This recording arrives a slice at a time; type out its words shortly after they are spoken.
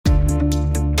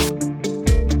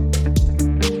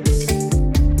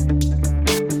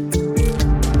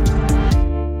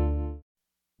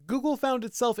found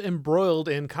itself embroiled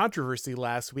in controversy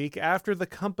last week after the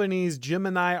company's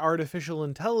Gemini artificial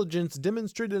intelligence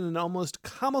demonstrated an almost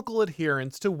comical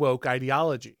adherence to woke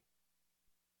ideology.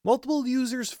 Multiple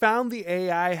users found the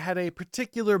AI had a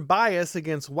particular bias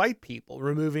against white people,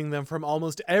 removing them from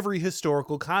almost every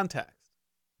historical context.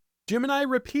 Gemini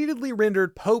repeatedly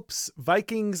rendered popes,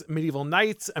 Vikings, medieval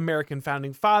knights, American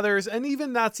founding fathers, and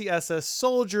even Nazi SS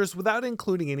soldiers without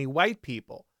including any white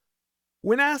people.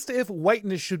 When asked if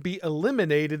whiteness should be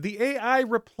eliminated, the AI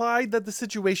replied that the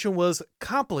situation was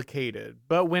complicated,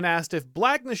 but when asked if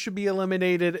blackness should be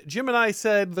eliminated, Gemini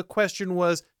said the question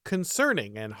was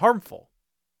concerning and harmful.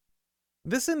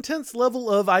 This intense level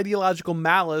of ideological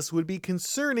malice would be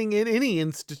concerning in any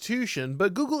institution,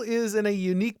 but Google is in a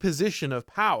unique position of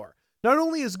power. Not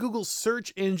only is Google's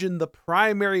search engine the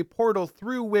primary portal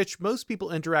through which most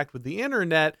people interact with the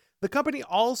internet, the company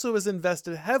also has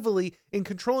invested heavily in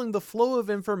controlling the flow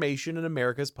of information in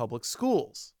America's public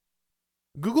schools.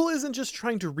 Google isn't just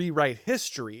trying to rewrite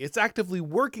history, it's actively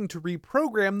working to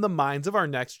reprogram the minds of our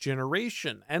next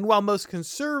generation. And while most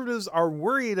conservatives are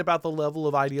worried about the level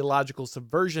of ideological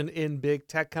subversion in big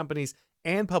tech companies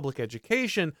and public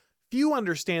education, few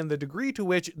understand the degree to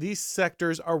which these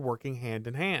sectors are working hand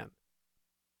in hand.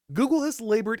 Google has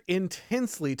labored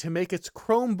intensely to make its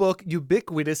Chromebook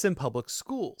ubiquitous in public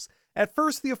schools. At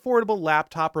first, the affordable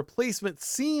laptop replacement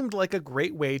seemed like a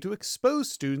great way to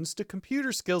expose students to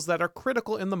computer skills that are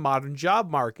critical in the modern job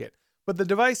market, but the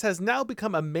device has now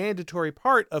become a mandatory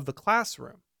part of the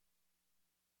classroom.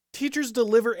 Teachers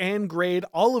deliver and grade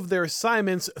all of their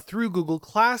assignments through Google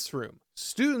Classroom.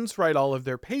 Students write all of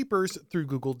their papers through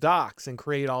Google Docs and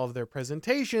create all of their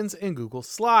presentations in Google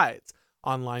Slides.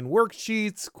 Online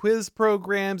worksheets, quiz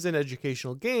programs, and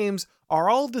educational games are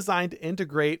all designed to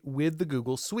integrate with the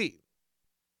Google Suite.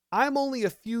 I'm only a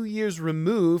few years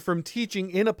removed from teaching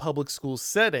in a public school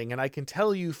setting, and I can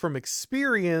tell you from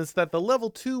experience that the level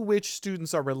to which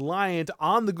students are reliant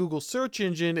on the Google search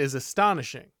engine is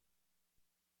astonishing.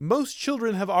 Most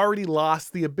children have already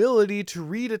lost the ability to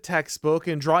read a textbook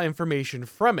and draw information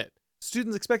from it.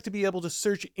 Students expect to be able to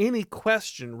search any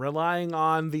question, relying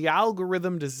on the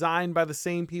algorithm designed by the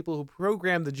same people who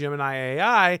programmed the Gemini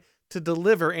AI to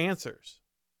deliver answers.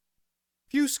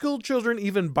 Few school children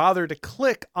even bother to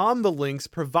click on the links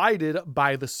provided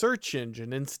by the search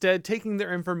engine, instead taking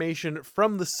their information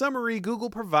from the summary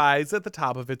Google provides at the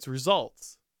top of its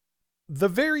results. The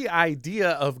very idea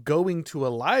of going to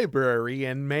a library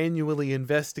and manually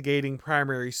investigating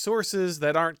primary sources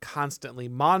that aren't constantly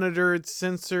monitored,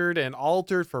 censored, and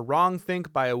altered for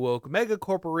wrongthink by a woke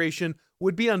megacorporation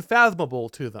would be unfathomable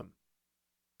to them.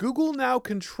 Google now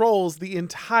controls the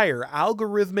entire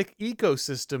algorithmic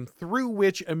ecosystem through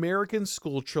which American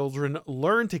school children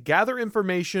learn to gather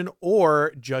information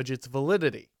or judge its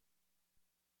validity.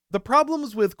 The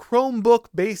problems with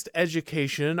Chromebook-based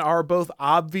education are both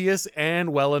obvious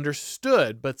and well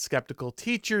understood, but skeptical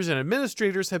teachers and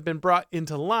administrators have been brought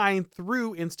into line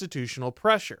through institutional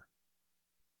pressure.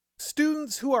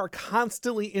 Students who are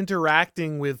constantly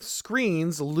interacting with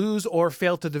screens lose or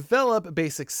fail to develop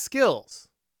basic skills.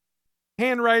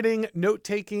 Handwriting,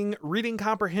 note-taking, reading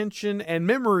comprehension, and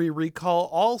memory recall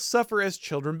all suffer as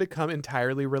children become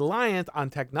entirely reliant on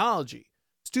technology.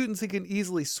 Students who can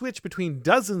easily switch between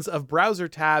dozens of browser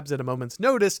tabs at a moment's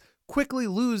notice quickly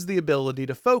lose the ability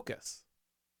to focus.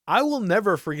 I will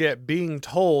never forget being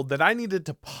told that I needed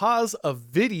to pause a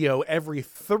video every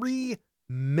 3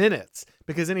 minutes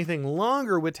because anything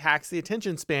longer would tax the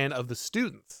attention span of the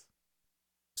students.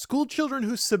 School children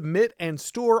who submit and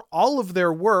store all of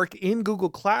their work in Google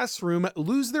Classroom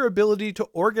lose their ability to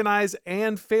organize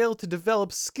and fail to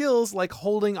develop skills like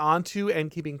holding onto and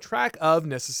keeping track of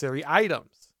necessary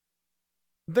items.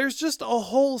 There's just a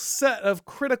whole set of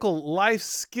critical life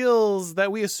skills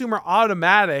that we assume are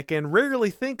automatic and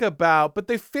rarely think about, but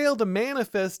they fail to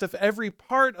manifest if every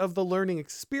part of the learning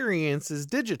experience is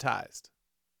digitized.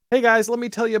 Hey guys, let me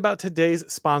tell you about today's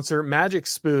sponsor, Magic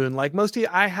Spoon. Like most of you,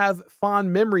 I have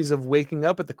fond memories of waking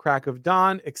up at the crack of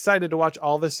dawn, excited to watch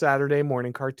all the Saturday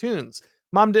morning cartoons.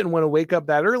 Mom didn't want to wake up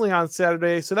that early on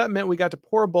Saturday, so that meant we got to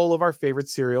pour a bowl of our favorite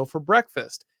cereal for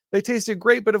breakfast. They tasted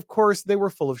great, but of course they were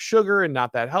full of sugar and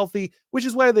not that healthy, which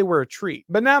is why they were a treat.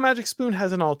 But now Magic Spoon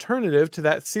has an alternative to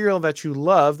that cereal that you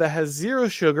love that has 0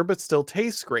 sugar but still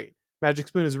tastes great. Magic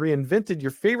Spoon has reinvented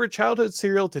your favorite childhood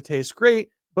cereal to taste great,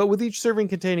 but with each serving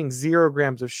containing 0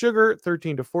 grams of sugar,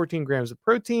 13 to 14 grams of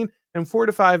protein, and 4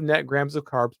 to 5 net grams of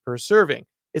carbs per serving.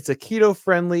 It's a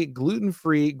keto-friendly,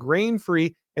 gluten-free,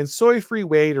 grain-free, and soy-free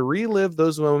way to relive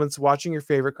those moments watching your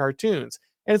favorite cartoons,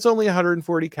 and it's only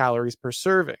 140 calories per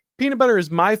serving. Peanut butter is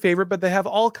my favorite, but they have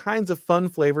all kinds of fun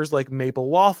flavors like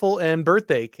maple waffle and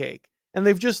birthday cake. And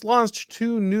they've just launched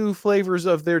 2 new flavors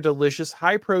of their delicious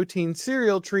high protein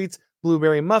cereal treats,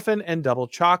 blueberry muffin and double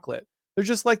chocolate. They're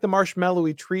just like the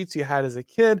marshmallowy treats you had as a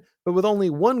kid, but with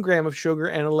only 1 gram of sugar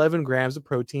and 11 grams of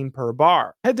protein per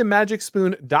bar. Head to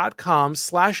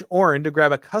magicspoon.com/orin to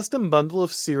grab a custom bundle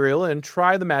of cereal and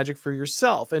try the magic for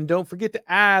yourself. And don't forget to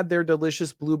add their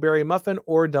delicious blueberry muffin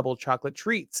or double chocolate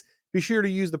treats. Be sure to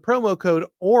use the promo code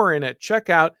ORIN at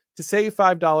checkout to save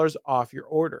 $5 off your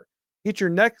order. Get your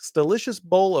next delicious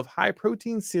bowl of high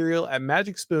protein cereal at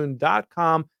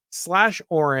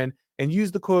magicspoon.com/orin and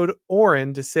use the code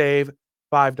ORIN to save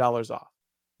 $5 off.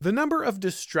 The number of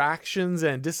distractions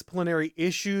and disciplinary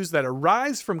issues that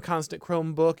arise from constant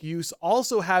Chromebook use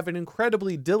also have an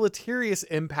incredibly deleterious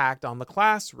impact on the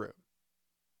classroom.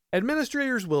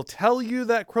 Administrators will tell you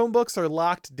that Chromebooks are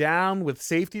locked down with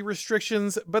safety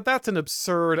restrictions, but that's an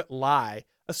absurd lie.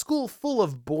 A school full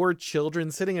of bored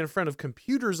children sitting in front of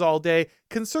computers all day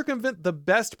can circumvent the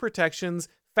best protections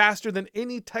faster than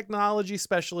any technology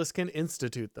specialist can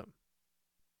institute them.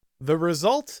 The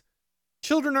result?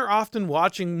 Children are often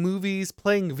watching movies,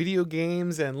 playing video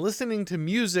games, and listening to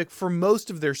music for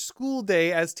most of their school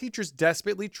day as teachers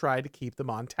desperately try to keep them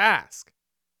on task.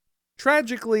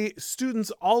 Tragically,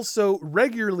 students also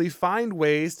regularly find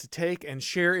ways to take and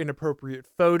share inappropriate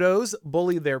photos,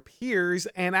 bully their peers,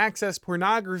 and access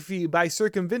pornography by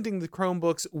circumventing the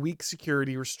Chromebook's weak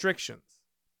security restrictions.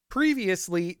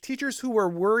 Previously, teachers who were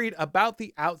worried about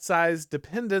the outsized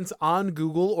dependence on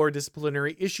Google or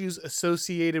disciplinary issues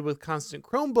associated with constant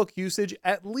Chromebook usage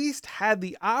at least had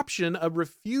the option of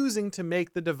refusing to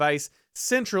make the device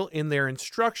central in their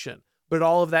instruction. But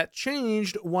all of that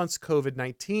changed once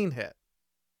COVID-19 hit.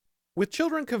 With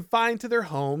children confined to their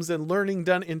homes and learning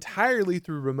done entirely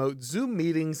through remote Zoom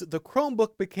meetings, the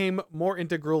Chromebook became more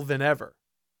integral than ever.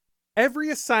 Every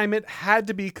assignment had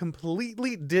to be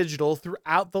completely digital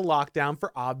throughout the lockdown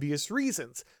for obvious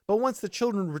reasons, but once the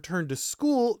children returned to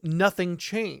school, nothing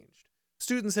changed.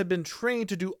 Students had been trained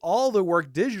to do all their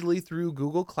work digitally through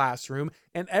Google Classroom,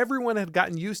 and everyone had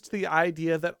gotten used to the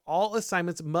idea that all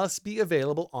assignments must be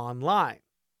available online.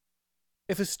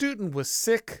 If a student was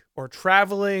sick or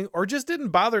traveling or just didn't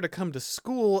bother to come to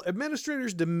school,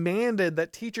 administrators demanded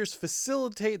that teachers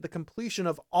facilitate the completion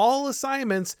of all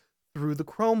assignments through the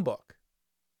Chromebook.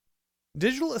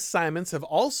 Digital assignments have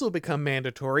also become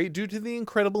mandatory due to the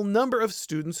incredible number of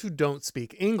students who don't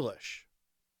speak English.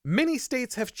 Many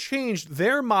states have changed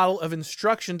their model of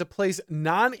instruction to place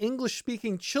non-English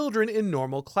speaking children in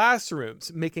normal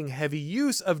classrooms, making heavy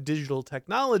use of digital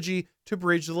technology to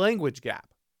bridge the language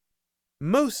gap.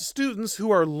 Most students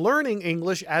who are learning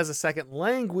English as a second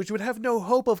language would have no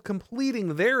hope of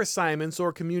completing their assignments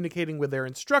or communicating with their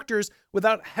instructors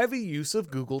without heavy use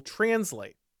of Google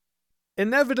Translate.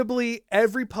 Inevitably,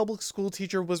 every public school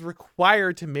teacher was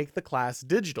required to make the class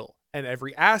digital, and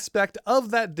every aspect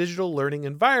of that digital learning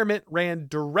environment ran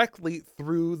directly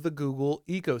through the Google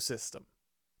ecosystem.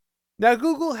 Now,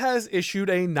 Google has issued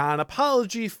a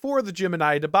non-apology for the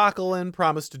Gemini debacle and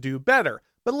promised to do better,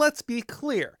 but let's be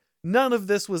clear, none of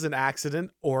this was an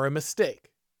accident or a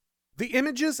mistake. The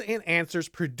images and answers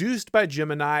produced by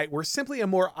Gemini were simply a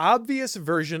more obvious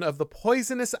version of the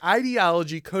poisonous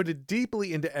ideology coded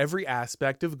deeply into every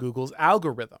aspect of Google's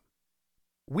algorithm.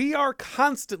 We are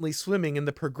constantly swimming in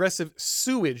the progressive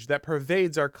sewage that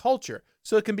pervades our culture,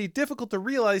 so it can be difficult to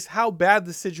realize how bad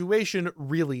the situation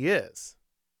really is.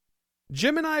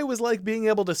 Gemini was like being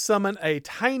able to summon a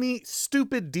tiny,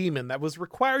 stupid demon that was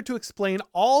required to explain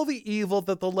all the evil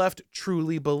that the left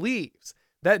truly believes.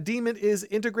 That demon is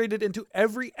integrated into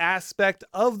every aspect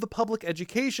of the public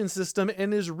education system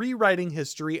and is rewriting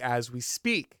history as we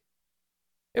speak.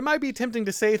 It might be tempting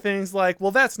to say things like,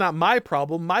 well, that's not my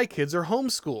problem, my kids are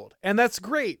homeschooled, and that's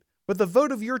great, but the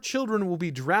vote of your children will be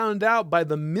drowned out by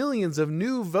the millions of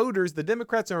new voters the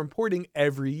Democrats are importing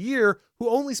every year who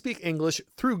only speak English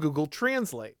through Google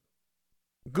Translate.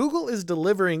 Google is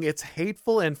delivering its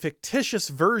hateful and fictitious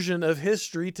version of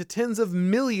history to tens of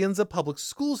millions of public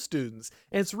school students,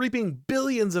 and it's reaping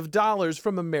billions of dollars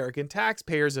from American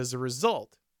taxpayers as a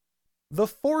result. The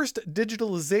forced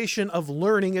digitalization of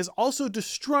learning is also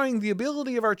destroying the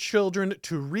ability of our children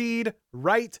to read,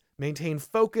 write, maintain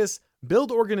focus, build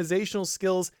organizational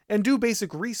skills, and do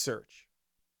basic research.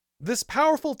 This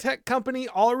powerful tech company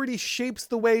already shapes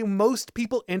the way most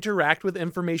people interact with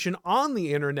information on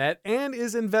the internet and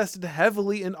is invested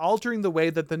heavily in altering the way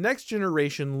that the next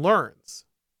generation learns.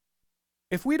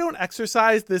 If we don't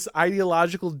exorcise this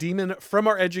ideological demon from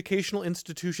our educational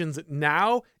institutions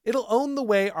now, it'll own the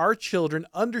way our children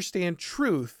understand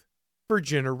truth for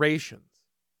generations.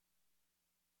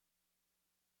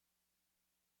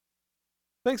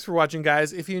 Thanks for watching,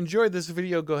 guys. If you enjoyed this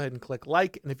video, go ahead and click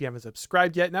like, and if you haven't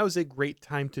subscribed yet, now is a great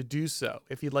time to do so.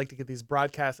 If you'd like to get these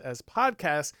broadcasts as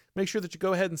podcasts, make sure that you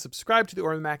go ahead and subscribe to The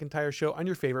Orrin McIntyre Show on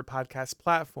your favorite podcast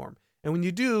platform. And when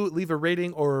you do, leave a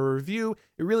rating or a review.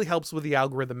 It really helps with the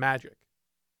algorithm magic.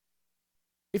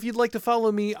 If you'd like to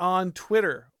follow me on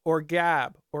Twitter, or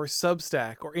Gab, or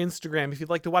Substack, or Instagram, if you'd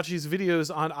like to watch these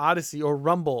videos on Odyssey or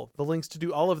Rumble, the links to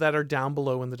do all of that are down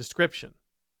below in the description.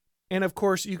 And of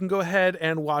course, you can go ahead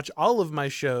and watch all of my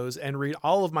shows and read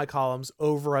all of my columns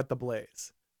over at The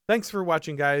Blaze. Thanks for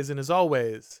watching, guys, and as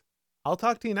always, I'll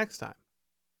talk to you next time.